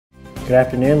Good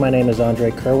afternoon, my name is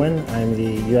Andre Kirwan. I'm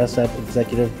the USF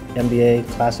Executive MBA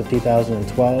class of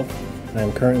 2012.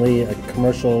 I'm currently a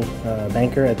commercial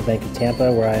banker at the Bank of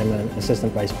Tampa, where I am an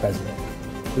assistant vice president.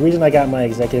 The reason I got my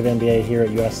executive MBA here at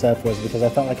USF was because I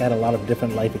felt like I had a lot of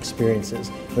different life experiences,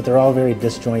 but they're all very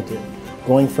disjointed.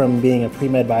 Going from being a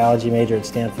pre-med biology major at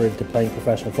Stanford to playing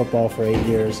professional football for 8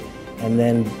 years, and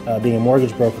then being a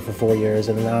mortgage broker for 4 years,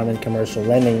 and now I'm in commercial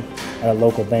lending at a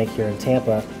local bank here in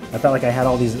Tampa. I felt like I had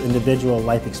all these individual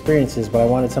life experiences, but I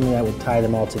wanted something that would tie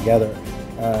them all together.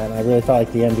 And I really felt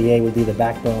like the MBA would be the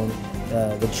backbone,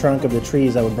 the trunk of the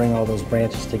trees that would bring all those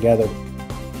branches together.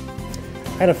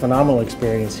 I had a phenomenal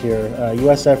experience here.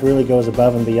 USF really goes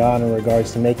above and beyond in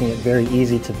regards to making it very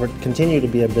easy to continue to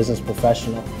be a business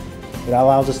professional. It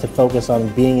allows us to focus on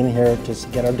being in here to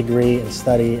get our degree and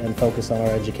study and focus on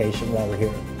our education while we're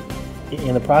here.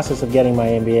 In the process of getting my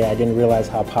MBA, I didn't realize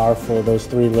how powerful those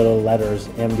 3 little letters,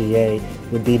 MBA,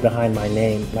 would be behind my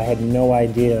name. I had no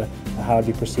idea how it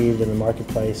would be perceived in the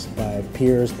marketplace by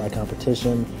peers, by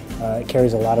competition. It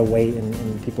carries a lot of weight,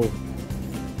 and people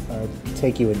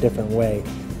take you a different way.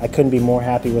 I couldn't be more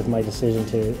happy with my decision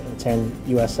to attend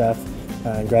USF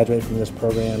and graduate from this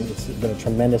program. It's been a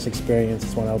tremendous experience.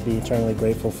 It's one I'll be eternally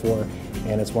grateful for,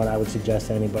 and it's one I would suggest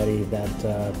to anybody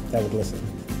that would listen.